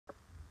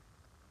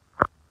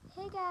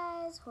Hey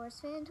guys,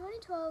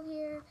 HorseFan2012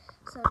 here.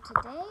 So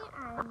today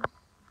I'm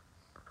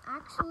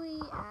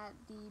actually at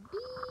the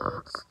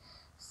beach.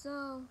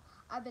 So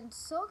I've been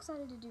so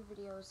excited to do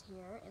videos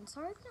here, and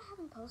sorry that I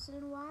haven't posted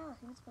in a while. I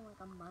think it's been like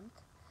a month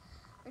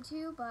or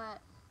two,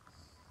 but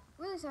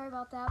really sorry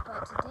about that.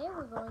 But today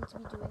we're going to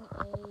be doing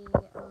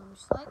a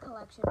Schleich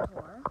collection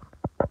tour,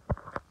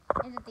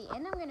 and at the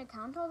end I'm going to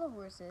count all the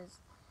horses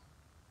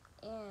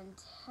and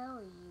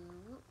tell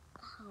you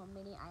how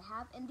many I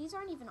have. And these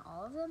aren't even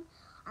all of them.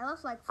 I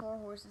left like 4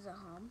 horses at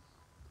home,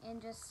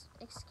 and just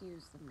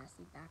excuse the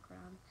messy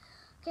background.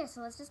 Okay, so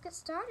let's just get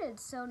started.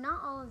 So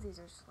not all of these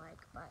are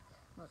Schleich, but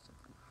most of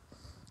them are.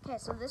 Okay,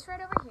 so this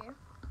right over here.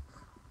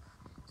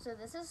 So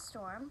this is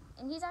Storm,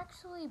 and he's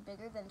actually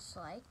bigger than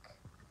Schleich.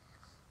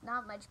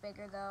 Not much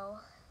bigger though.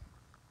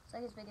 It's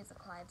like as big as the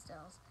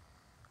Clydesdales.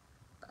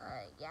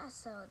 But yeah,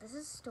 so this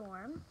is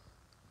Storm.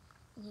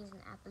 And he's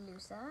an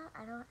Appaloosa.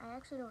 I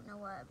actually don't know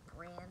what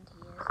brand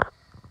he is.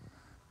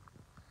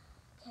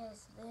 Okay,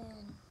 so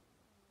then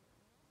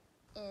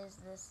is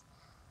this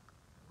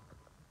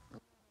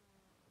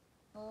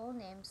bull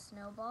named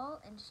Snowball,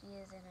 and she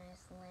is an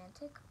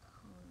Icelandic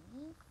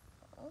pony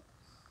foal.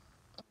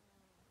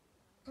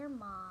 And her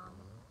mom,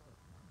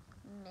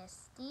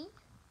 Misty.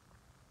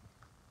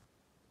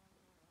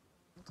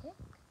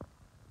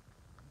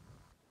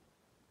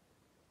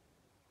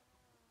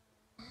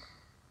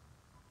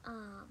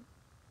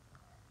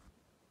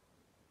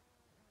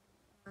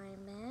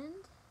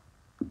 Diamond.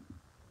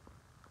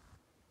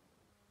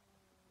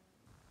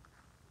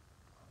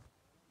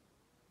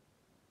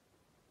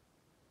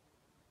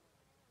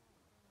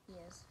 He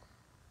is.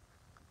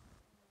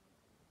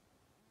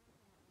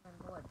 I don't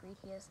remember what breed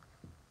he is.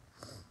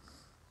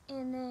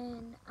 And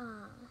then,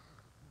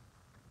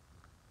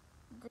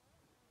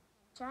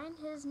 Sunshine,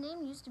 his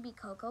name used to be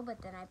Coco,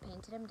 but then I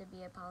painted him to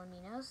be a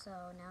Palomino, so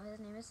now his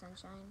name is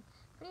Sunshine.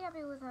 Pretty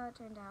happy with how it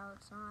turned out.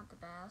 It's not the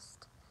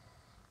best,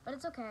 but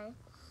it's okay.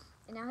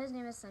 And now his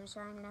name is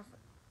Sunshine, and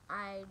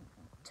I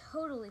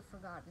totally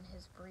forgotten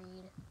his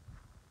breed.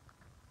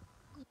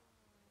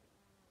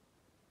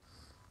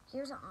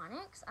 Here's an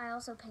Onyx. I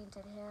also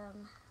painted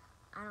him.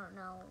 I don't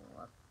know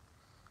what.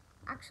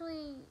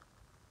 Actually,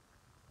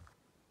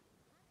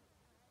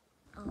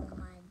 oh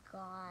my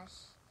gosh.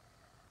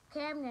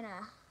 Okay, I'm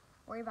gonna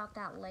worry about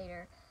that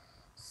later.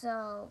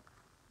 So,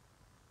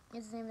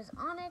 his name is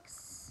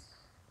Onyx,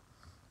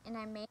 and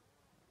I made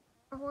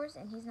a horse,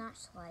 and he's not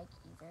Schleich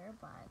either,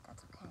 but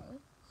that's okay.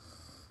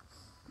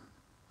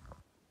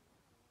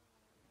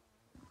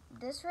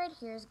 This right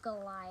here is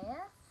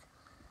Goliath.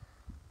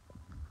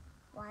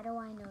 Why do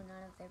I know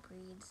none of their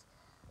breeds?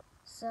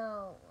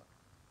 So,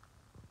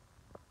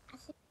 I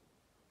think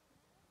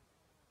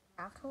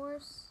draft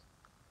horse,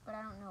 but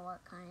I don't know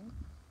what kind.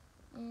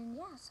 And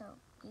yeah, so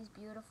he's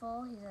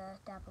beautiful. He's a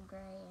dapple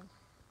gray, and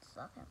I just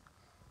love him.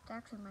 It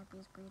actually might be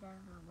his breed. I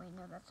don't know. Wait,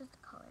 no, that's just the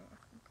color, I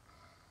think.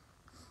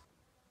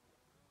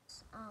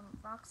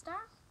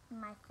 Rockstar,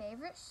 my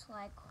favorite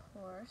Schleich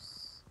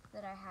horse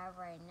that I have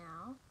right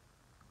now.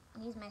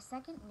 And he's my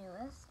second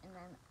newest, and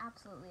I'm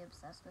absolutely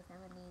obsessed with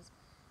him. And he's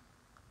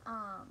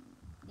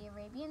the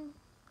Arabian,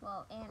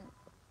 well, and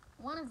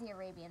one of the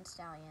Arabian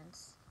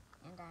stallions,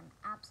 and I'm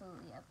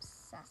absolutely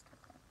obsessed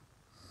with him.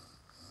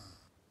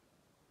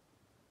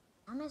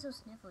 Why am I so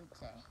sniffly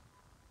today?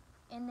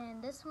 And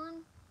then this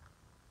one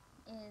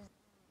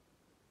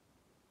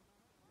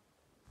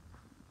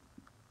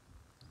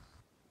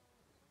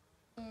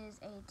is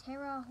a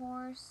Terra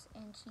horse,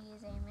 and she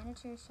is a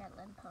miniature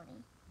Shetland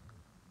pony.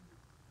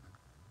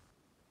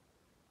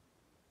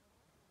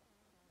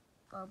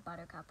 Or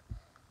Buttercup.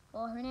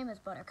 Well, her name is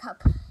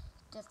Buttercup,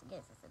 just in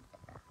case it's in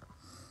Terra.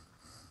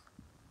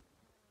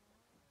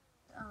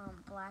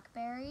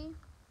 Blackberry.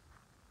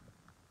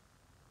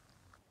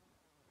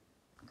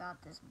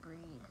 Got this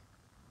breed.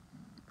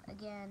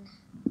 Again.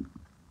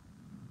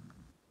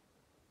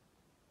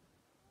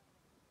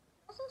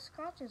 There's no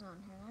scratches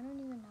on her. I don't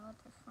even know what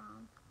they're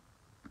from.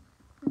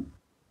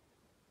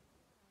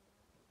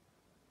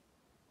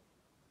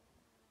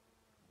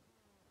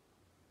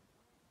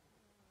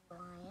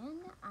 Lion.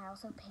 I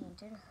also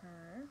painted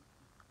her.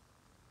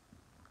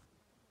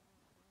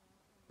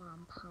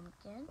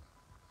 Pumpkin.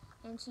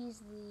 And she's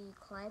the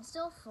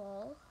Clydesdale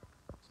foal.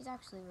 She's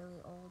actually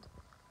really old.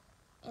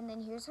 And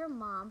then here's her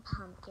mom,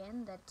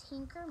 Pumpkin, the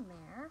Tinker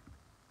Mare.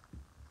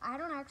 I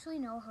don't actually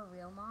know her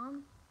real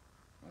mom.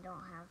 I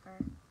don't have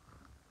her,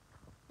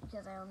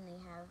 because I only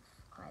have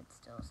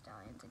Clydesdale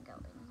stallions and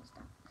geldings and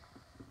stuff.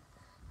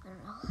 I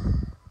don't know.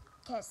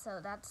 Okay,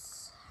 so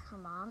that's her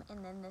mom,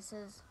 and then this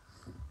is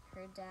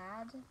her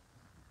dad,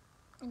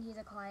 and he's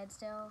a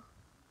Clydesdale.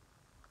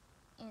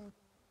 And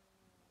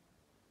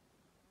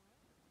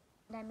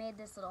I made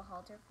this little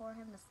halter for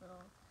him, this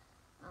little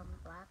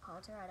black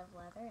halter out of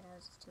leather, and I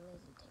was just too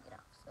lazy to take it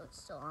off, so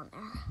it's still on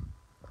there.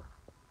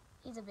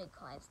 He's a big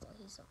Clydesdale,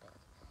 he's so big.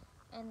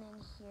 And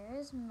then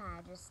here's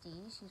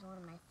Majesty, she's one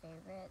of my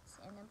favorites,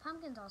 and then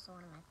Pumpkin's also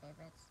one of my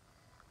favorites,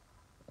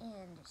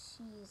 and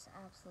she's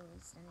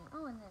absolutely stunning.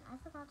 Oh, and then I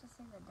forgot to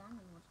say that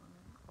Diamond was one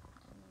of them.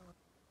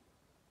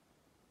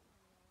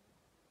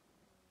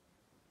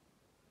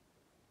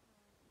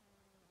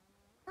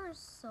 her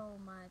so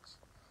much.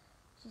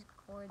 She's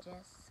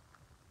gorgeous.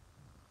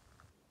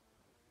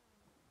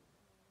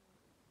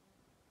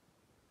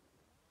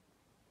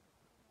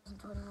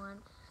 It's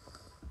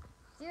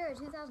either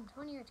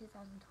 2020 or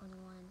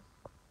 2021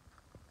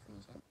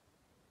 Frisian.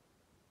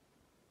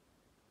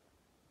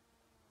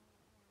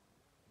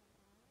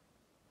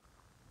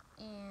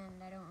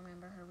 And I don't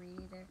remember her breed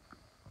either.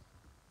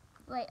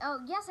 Wait, oh,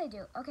 yes I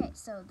do. Okay,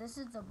 so this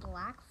is the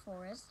Black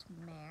Forest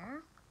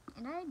mare,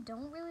 and I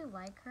don't really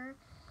like her.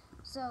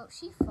 So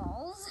she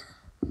falls.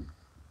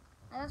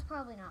 That's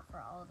probably not for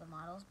all of the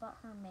models, but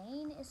her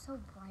mane is so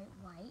bright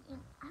white, and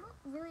I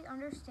don't really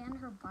understand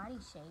her body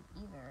shape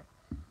either.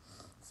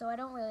 So I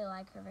don't really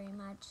like her very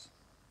much.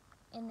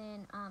 And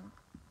then, I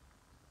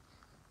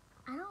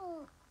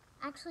don't,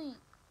 actually,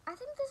 I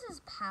think this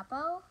is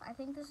Papo. I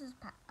think this is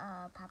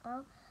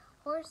Papo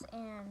horse,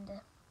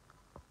 and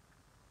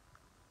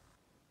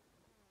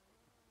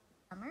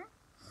Summer.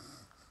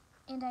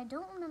 And I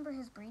don't remember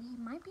his breed. He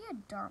might be a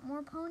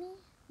Dartmoor pony.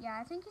 Yeah,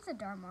 I think he's a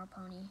Dartmoor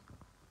pony.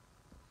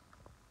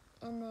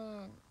 And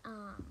then,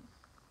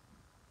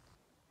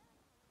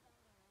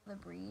 the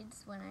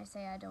breeds, when I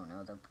say I don't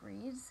know the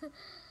breeds.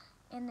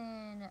 And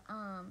then,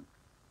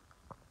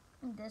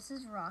 this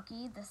is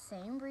Rocky, the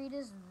same breed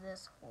as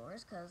this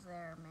horse, because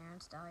they're mare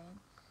and stallion.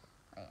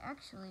 Wait,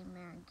 actually,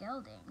 mare and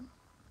gelding.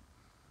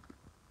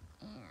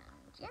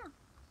 And, yeah.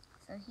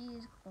 So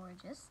he's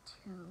gorgeous,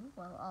 too.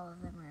 Well, all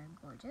of them are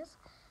gorgeous.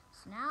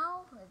 So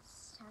now,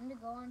 it's time to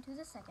go on to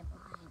the second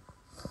line.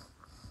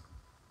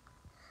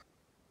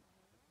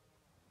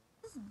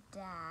 This is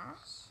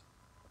Dash.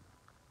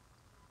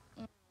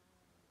 And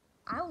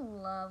I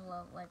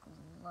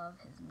love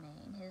his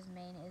mane. His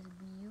mane is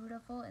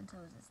beautiful, and so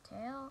is his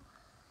tail.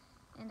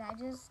 And I'm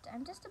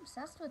just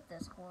obsessed with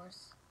this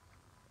horse.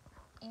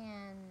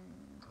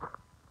 And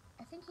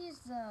I think he's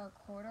the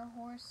quarter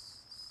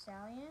horse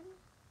stallion.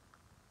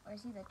 Or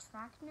is he the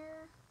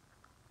Trackner?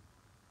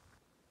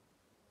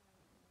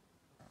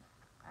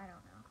 I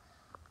don't know.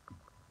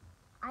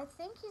 I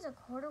think he's a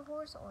quarter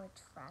horse or a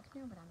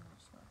Trackner, but I'm not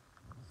sure.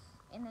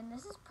 And then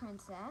this is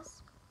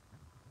Princess,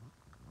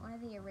 one of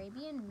the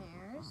Arabian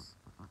mares.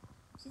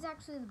 She's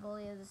actually the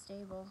bully of the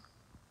stable.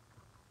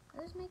 I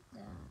always make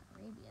the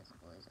Arabians the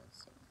bullies of the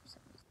stable for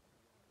some reason.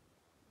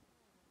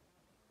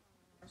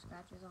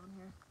 Scratches on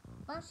her.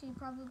 But she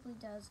probably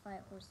does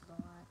fight horses a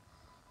lot.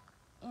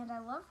 And I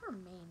love her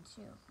mane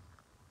too.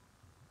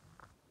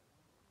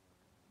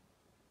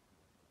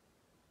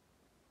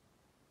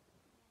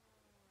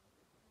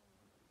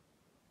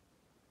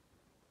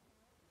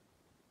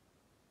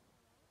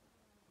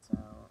 So,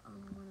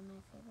 one of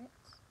my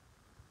favorites.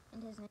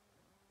 And his name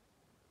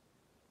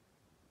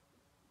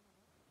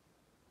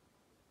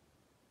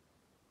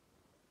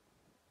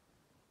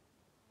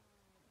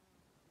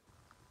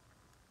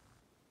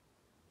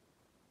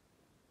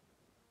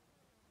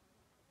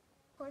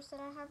horse that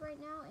I have right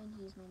now, and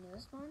he's my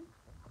newest one.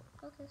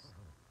 Focus.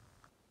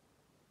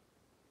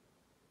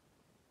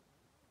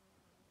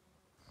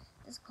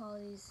 This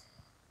quality's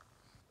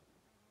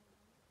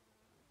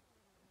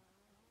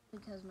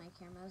because my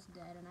camera's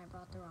dead and I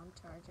brought the wrong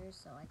charger,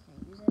 so I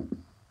can't use it.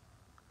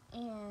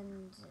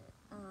 And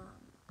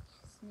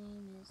his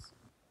name is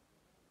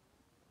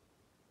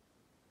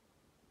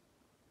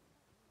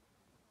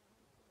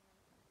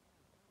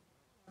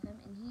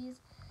and he's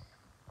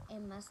a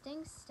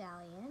Mustang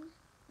Stallion,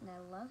 and I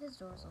love his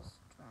dorsal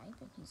stripe,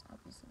 and he's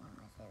obviously one of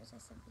my favorites. I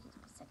said that he's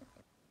my second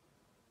favorite.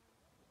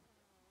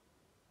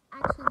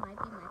 Actually might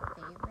be my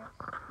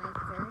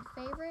third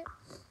favorite.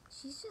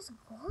 She's just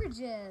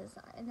gorgeous,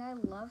 and I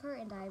love her,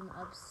 and I'm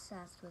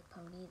obsessed with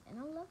ponies, and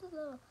I love the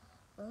little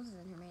roses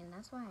in her mane, and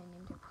that's why I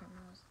named her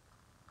Primrose.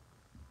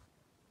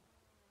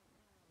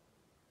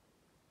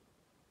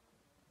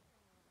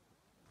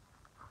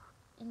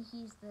 And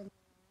he's the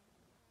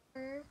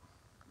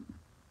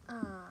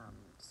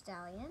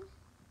stallion,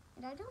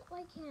 and I don't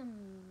like him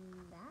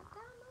that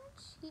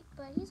much,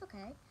 but he's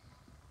okay.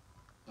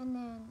 And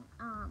then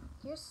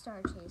here's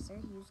Star Chaser.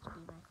 He used to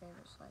be my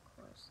favorite Schleich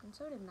horse, and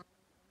so did Matt.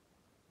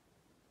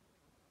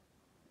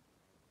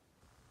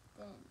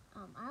 Then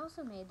I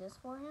also made this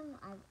for him.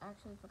 I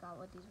actually forgot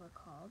what these were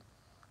called,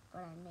 but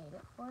I made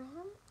it for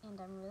him, and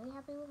I'm really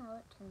happy with how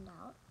it turned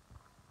out.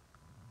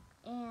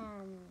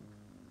 And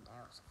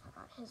I also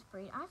forgot his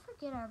breed. I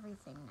forget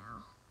everything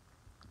now.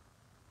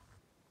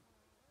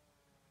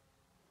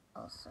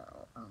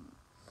 Also,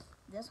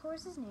 this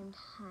horse is named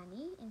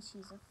Honey, and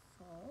she's a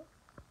foal.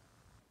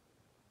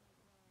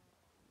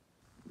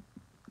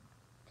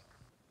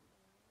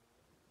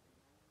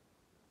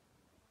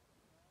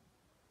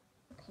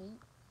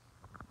 Paint,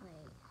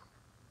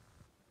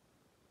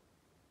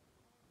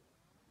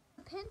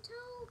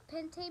 like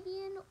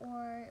Pentabian,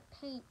 or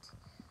Paint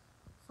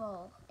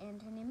foal,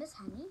 and her name is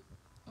Honey.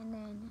 And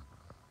then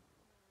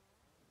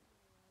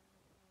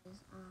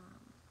is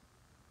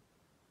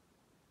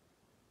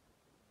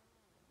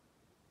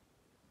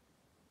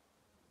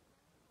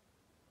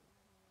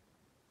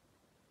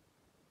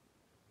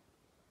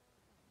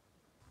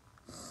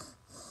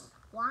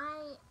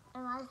why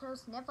am I so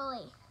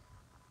sniffly?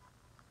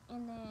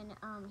 And then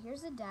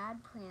here's the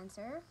dad,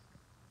 Prancer.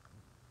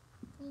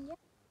 And yeah,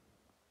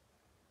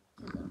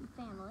 his little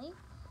family.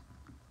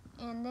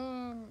 And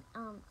then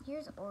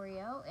here's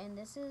Oreo, and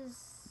this is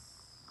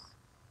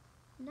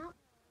not.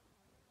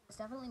 It's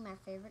definitely my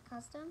favorite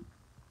custom.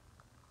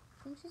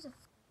 I think she's a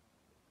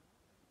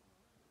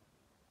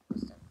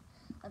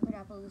leopard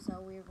Appaloosa,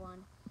 a weird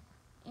one.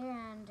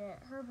 And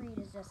her breed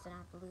is just an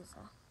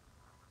Appaloosa.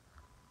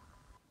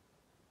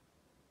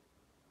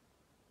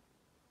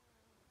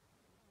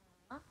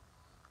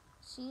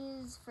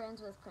 She's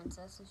friends with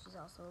Princess, so she's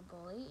also a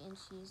bully, and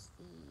she's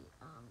the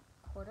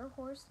quarter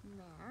horse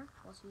mare.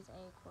 Well, she's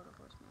a quarter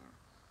horse mare.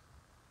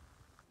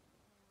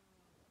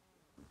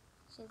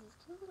 She has these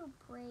cute little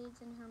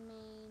braids in her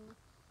mane.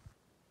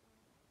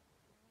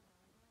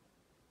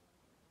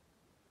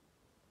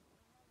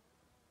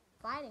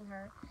 Fighting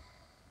her.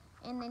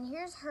 And then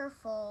here's her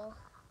full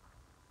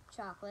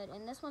chocolate,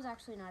 and this one's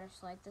actually not a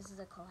Schleich, this is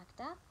a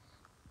Collecta,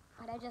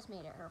 but I just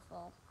made it her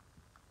full.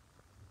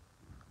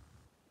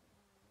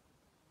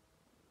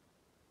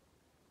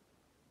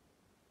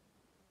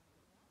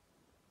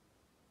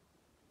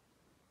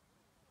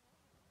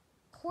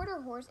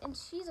 Quarter horse, and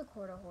she's a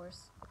quarter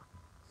horse.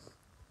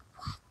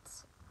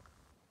 What?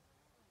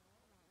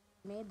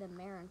 Made the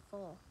mare in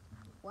full.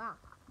 Wow.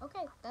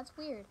 Okay, that's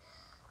weird,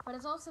 but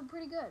it's also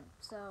pretty good.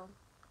 So,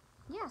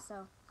 yeah,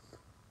 so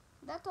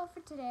that's all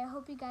for today. I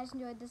hope you guys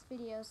enjoyed this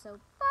video, so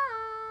bye!